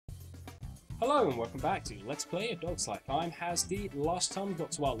Hello and welcome back to Let's Play A Dog's Life. I'm HazzD. Last time we got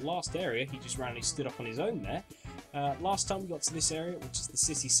to our last area, he just randomly stood up on his own there. Last time we got to this area, which is the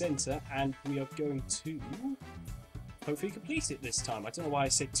city centre, and we are going to hopefully complete it this time. I don't know why I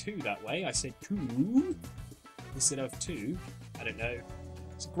said 2 that way. I said 2 instead of 2. I don't know.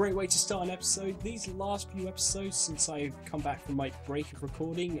 It's a great way to start an episode. These last few episodes since I've come back from my break of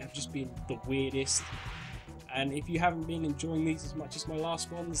recording have just been the weirdest. And if you haven't been enjoying these as much as my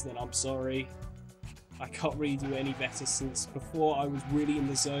last ones, then I'm sorry. I can't really do any better since before I was really in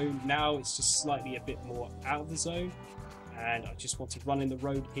the zone. Now it's just slightly a bit more out of the zone. And I just want to run in the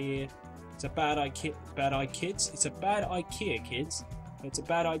road here. It's a bad idea, kids. It's a bad IKEA, kids. It's a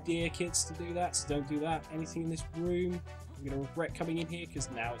bad idea, kids, to do that, so don't do that. Anything in this room, I'm going to regret coming in here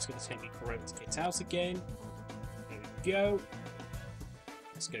because now it's going to take me forever to get out again. There we go.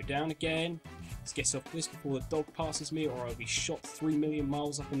 Let's go down again. Let's get off this before the dog passes me or I'll be shot 3 million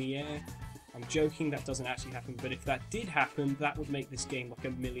miles up in the air. I'm joking, that doesn't actually happen, but if that did happen, that would make this game like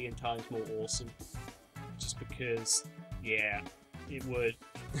 1,000,000 times more awesome. Just because, yeah, it would.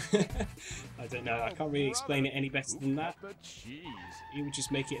 I don't know, I can't really explain it any better than that. It would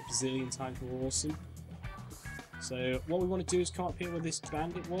just make it a bazillion times more awesome. So what we want to do is come up here where this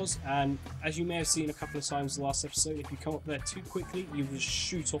bandit was, and as you may have seen a couple of times in the last episode, if you come up there too quickly, you will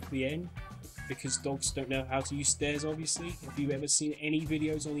shoot off the end. Because dogs don't know how to use stairs, obviously. If you've ever seen any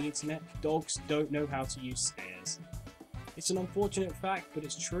videos on the internet, dogs don't know how to use stairs. It's an unfortunate fact, but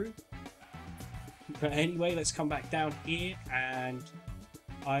it's true. But anyway, let's come back down here, and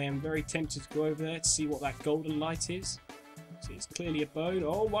I am very tempted to go over there to see what that golden light is. So it's clearly a bone.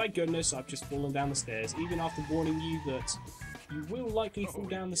 Oh my goodness, I've just fallen down the stairs. Even after warning you that you will likely fall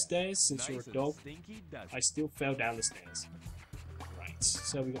down the stairs since you're a dog, I still fell down the stairs.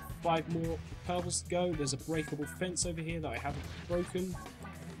 So we've got 5 more purples to go. There's a breakable fence over here that I haven't broken.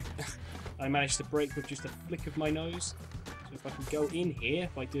 I managed to break with just a flick of my nose. So if I can go in here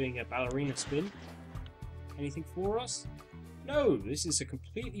by doing a ballerina spin. Anything for us? No, this is a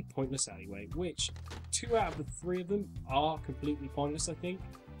completely pointless alleyway, which 2 out of the 3 of them are completely pointless, I think.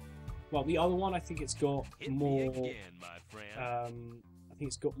 Well, the other one, I think it's got more... I think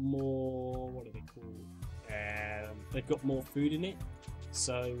it's got more... What are they called? They've got more food in it.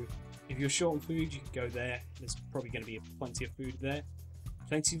 So if you're short on food, you can go there. There's probably going to be plenty of food there.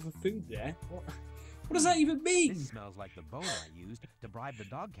 Plenty of food there? What does that even mean? This smells like the bone I used to bribe the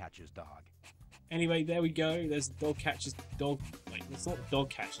dog catcher's dog. Anyway, there we go. There's the dog catcher's dog. Wait, it's not the dog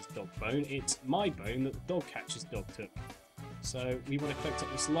catcher's dog bone. It's my bone that the dog catcher's dog took. So we want to collect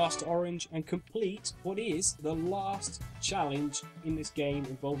up this last orange and complete what is the last challenge in this game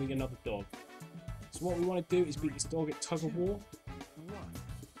involving another dog. So what we want to do is beat this dog at tug of war.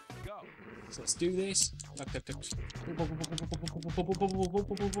 So let's do this. I'm going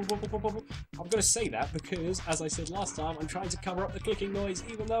to say that because, as I said last time, I'm trying to cover up the clicking noise,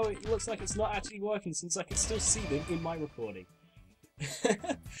 even though it looks like it's not actually working since I can still see them in my recording.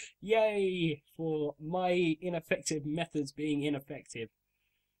 Yay for my ineffective methods being ineffective.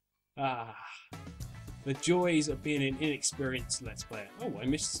 Ah, the joys of being an inexperienced Let's Player. Oh, I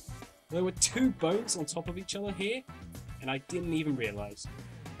missed. There were 2 bones on top of each other here, and I didn't even realise.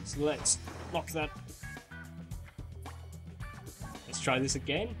 So let's knock that. Let's try this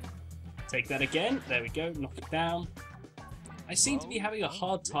again. Take that again. There we go. Knock it down. I seem to be having a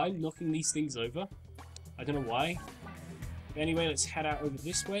hard time knocking these things over. I don't know why. But anyway, let's head out over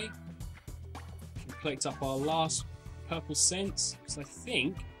this way. We collect up our last purple scents, because I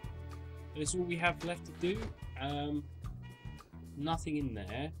think that is all we have left to do. Nothing in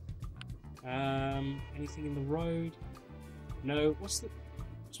there. Anything in the road? No. What's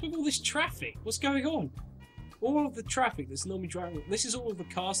with all this traffic? What's going on? All of the traffic that's normally driving. This is all of the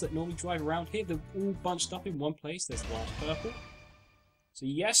cars that normally drive around here. They're all bunched up in one place. There's the last purple. So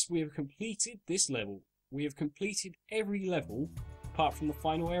yes, we have completed this level. We have completed every level apart from the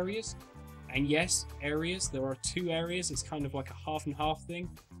final areas. And yes, areas. There are 2 areas. It's kind of like a half and half thing.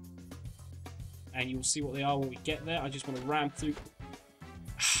 And you'll see what they are when we get there. I just want to ram through.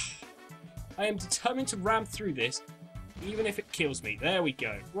 I am determined to ram through this, even if it kills me. There we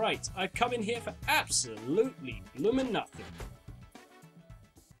go. Right, I've come in here for absolutely bloomin' nothing.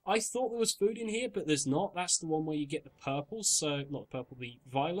 I thought there was food in here, but there's not. That's the one where you get the purple, so... Not the purple, the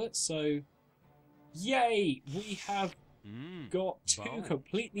violet, so... Yay! We have got 2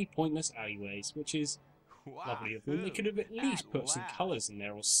 completely pointless alleyways, which is lovely of them. They could have at least put some colours in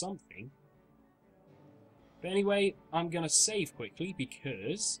there or something. But anyway, I'm going to save quickly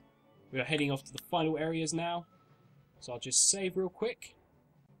because... We are heading off to the final areas now. So I'll just save real quick.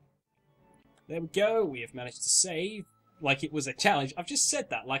 There we go. We have managed to save. like it was a challenge. I've just said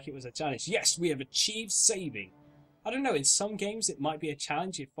that like it was a challenge. Yes, we have achieved saving. I don't know, in some games it might be a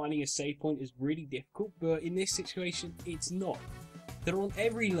challenge if finding a save point is really difficult, but in this situation, it's not. They're on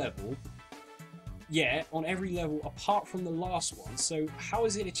every level. Yeah, on every level apart from the last one, so how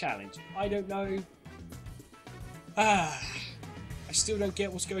is it a challenge? I don't know. I still don't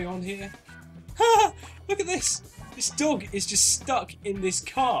get what's going on here. Look at this! This dog is just stuck in this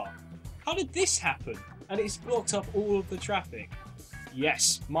car. How did this happen? And it's blocked up all of the traffic.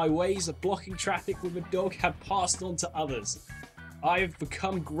 Yes, my ways of blocking traffic with a dog have passed on to others. I have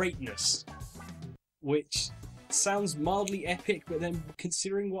become greatness. Which sounds mildly epic, but then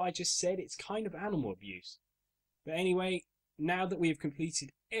considering what I just said, it's kind of animal abuse. But anyway, now that we have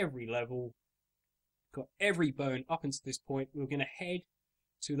completed every level, got every bone up until this point, we're going to head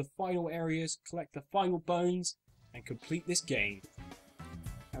to the final areas, collect the final bones, and complete this game.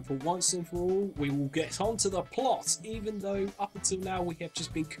 And for once and for all, we will get onto the plot, even though up until now we have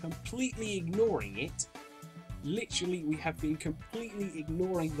just been completely ignoring it. Literally, we have been completely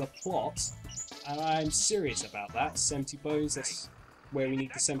ignoring the plot, and I'm serious about that. 70 bones, that's where we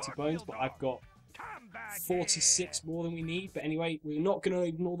need the 70 bones, but I've got 46 more than we need. But anyway, we're not going to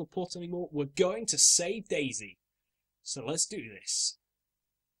ignore the plot anymore. We're going to save Daisy. So let's do this.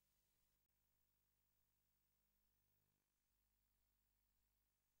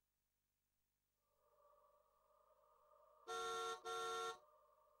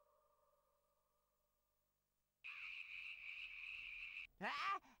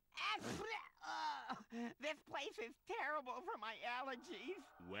 This place is terrible for my allergies.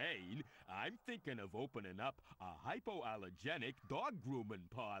 Wayne, I'm thinking of opening up a hypoallergenic dog grooming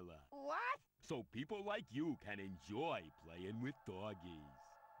parlor. What? So people like you can enjoy playing with doggies.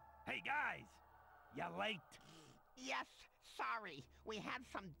 Hey, guys! You're late. Yes, sorry. We had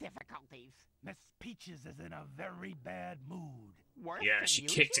some difficulties. Miss Peaches is in a very bad mood. Worse Yeah, than she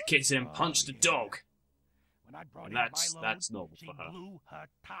usual? kicked a kitten and punched a dog. When I brought And in that's Milo, normal she for her. blew her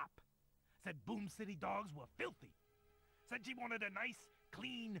top. Said Boom City dogs were filthy. Said she wanted a nice,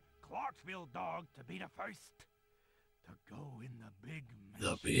 clean Clarksville dog to be the first to go in the big machine.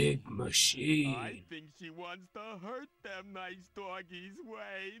 The big machine. I think she wants to hurt them nice doggies,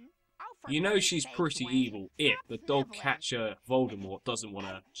 Wayne. Oh, for You know goodness she's sakes, pretty Wayne, evil if stop the dog sniveling. catcher Voldemort doesn't want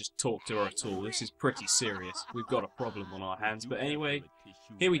to just talk to her at all. This is pretty serious. We've got a problem on our hands. But anyway,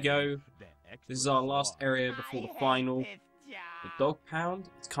 here we go. This is our last area before the I hate final. this The job. dog pound,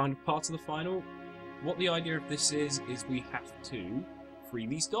 it's kind of part of the final. What the idea of this is we have to free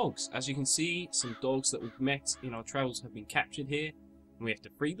these dogs. As you can see, some dogs that we've met in our travels have been captured here, and we have to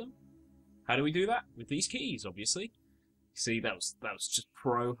free them. How do we do that? With these keys, obviously. See, that was just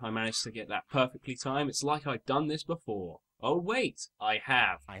pro. I managed to get that perfectly timed. It's like I've done this before. Oh wait, I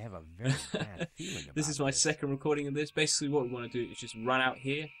have. I have a very bad feeling about This is my second recording of this. Basically what we want to do is just run out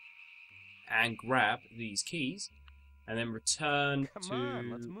here and grab these keys and then return Come to...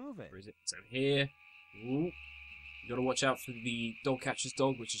 on, let's move it. Where is it? It's over here. Ooh. You gotta watch out for the dog catcher's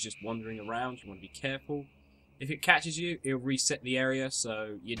dog, which is just wandering around. You want to be careful. If it catches you, it'll reset the area,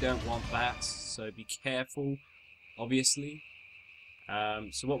 so you don't want that. So be careful, obviously.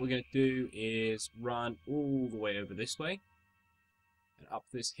 So what we're going to do is run all the way over this way and up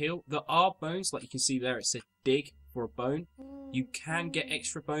this hill. There are bones, like you can see there. It said dig for a bone. You can get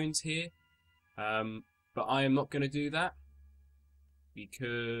extra bones here, but I am not going to do that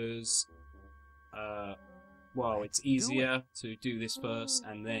because, well, it's easier to do this first,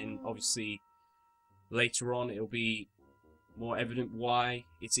 and then obviously later on it'll be more evident why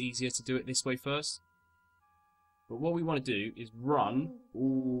it's easier to do it this way first. But what we want to do is run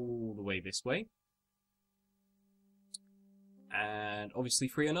all the way this way and obviously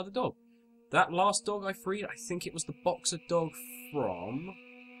free another dog. That last dog I freed, I think it was the boxer dog from...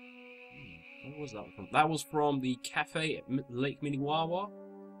 Where was that one from? That was from the cafe at Lake Minnewawa.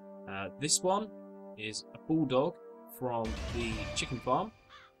 This one is a bulldog from the chicken farm.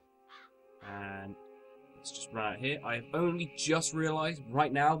 And let's just run out here. I have only just realised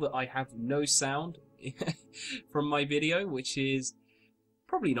right now that I have no sound from my video, which is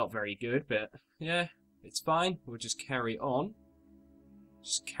probably not very good, but yeah, it's fine. We'll just carry on.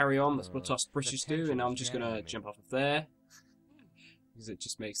 Just carry on, that's what us British do, and I'm just going to jump off of there, because it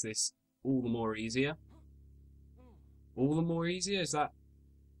just makes this all the more easier. All the more easier? Is that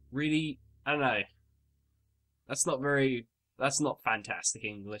really... I don't know. That's not fantastic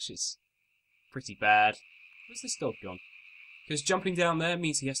English, it's pretty bad. Where's this dog gone? Because jumping down there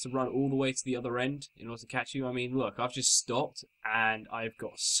means he has to run all the way to the other end in order to catch you. I mean, look, I've just stopped, and I've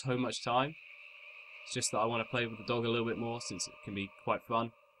got so much time. It's just that I want to play with the dog a little bit more, since it can be quite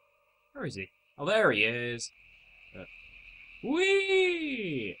fun. Where is he? Oh, there he is.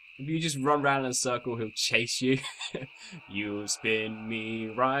 Whee! If you just run round in a circle, he'll chase you. You spin me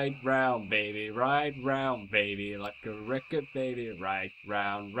right round, baby, like a record, baby, right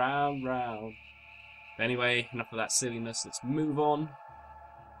round, round, round. But anyway, enough of that silliness. Let's move on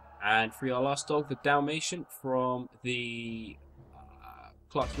and free our last dog, the Dalmatian, from the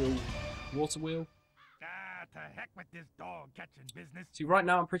Clarksville water wheel. Ah, to heck with this dog catching business. See, right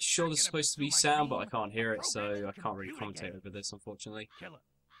now I'm pretty sure there's supposed to be sound, but I can't hear it, so I can't really commentate over this, unfortunately. Killer.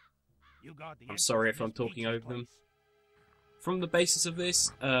 You got the I'm sorry if I'm talking over them. From the basis of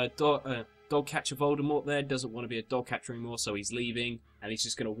this, dog catcher Voldemort there doesn't want to be a dog catcher anymore, so he's leaving, and he's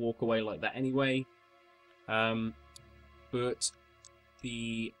just going to walk away like that anyway. But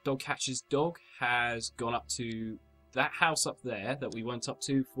the dog catcher's dog has gone up to that house up there that we went up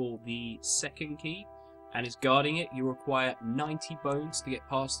to for the second key, and is guarding it. You require 90 bones to get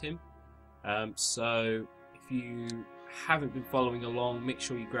past him. So if you haven't been following along, make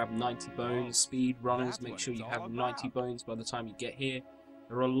sure you grab 90 bones. Speed runners, make sure you have 90 bones by the time you get here.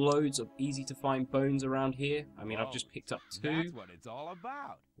 There are loads of easy to find bones around here. I mean, I've just picked up 2. That's what it's all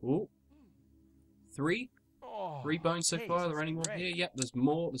about. Ooh. 3? Oh, 3 bones so far. Are there any more here? Yep, there's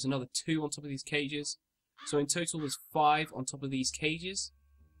more. There's another 2 on top of these cages. So in total there's 5 on top of these cages.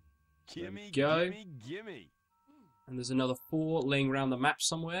 Gimme, go. gimme, gimme. And there's another 4 laying around the map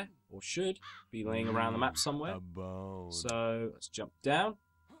somewhere, or should be laying around the map somewhere. A bone. So let's jump down,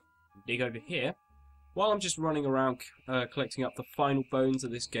 and dig over here. While I'm just running around collecting up the final bones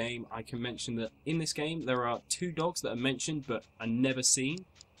of this game, I can mention that in this game there are 2 dogs that are mentioned but are never seen.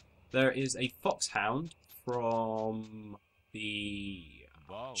 There is a foxhound from the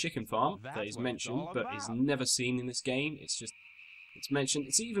chicken farm that is mentioned but is never seen in this game. It's mentioned.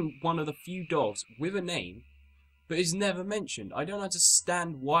 It's even one of the few dogs with a name but is never mentioned. I don't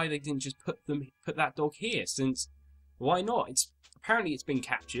understand why they didn't just put that dog here, since why not? Apparently it's been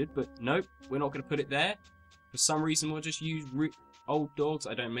captured, but nope, we're not going to put it there. For some reason we'll just use old dogs.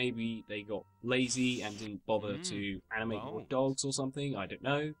 I don't know, maybe they got lazy and didn't bother to animate more dogs or something. I don't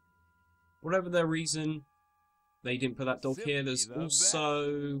know. Whatever their reason, they didn't put that dog here. There's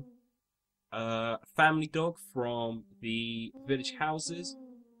also a family dog from the village houses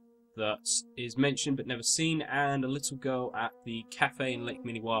that is mentioned but never seen, and a little girl at the cafe in Lake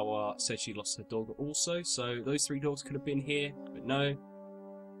Minnewawa said she lost her dog also. So those 3 dogs could have been here, but no.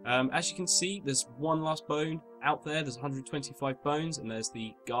 As you can see, there's 1 last bone out there. There's 125 bones, and there's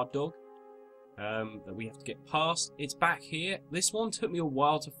the guard dog that we have to get past. It's back here. This one took me a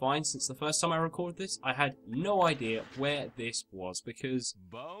while to find, since the first time I recorded this I had no idea where this was, because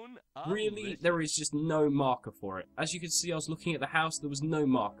really there is just no marker for it. As you can see, I was looking at the house, there was no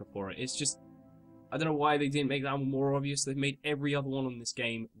marker for it. It's just, I don't know why they didn't make that one more obvious. They've made every other one in this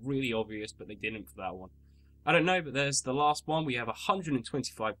game really obvious, but they didn't for that one. I don't know, but there's the last one. We have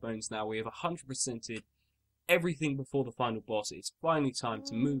 125 bones now. We have 100%ed everything before the final boss. It's finally time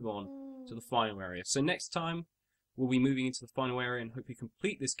to move on to the final area. So next time we'll be moving into the final area and hopefully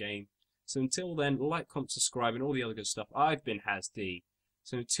complete this game. So until then, like, comment, subscribe, and all the other good stuff. I've been HazzD.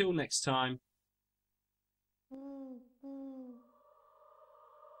 So until next time,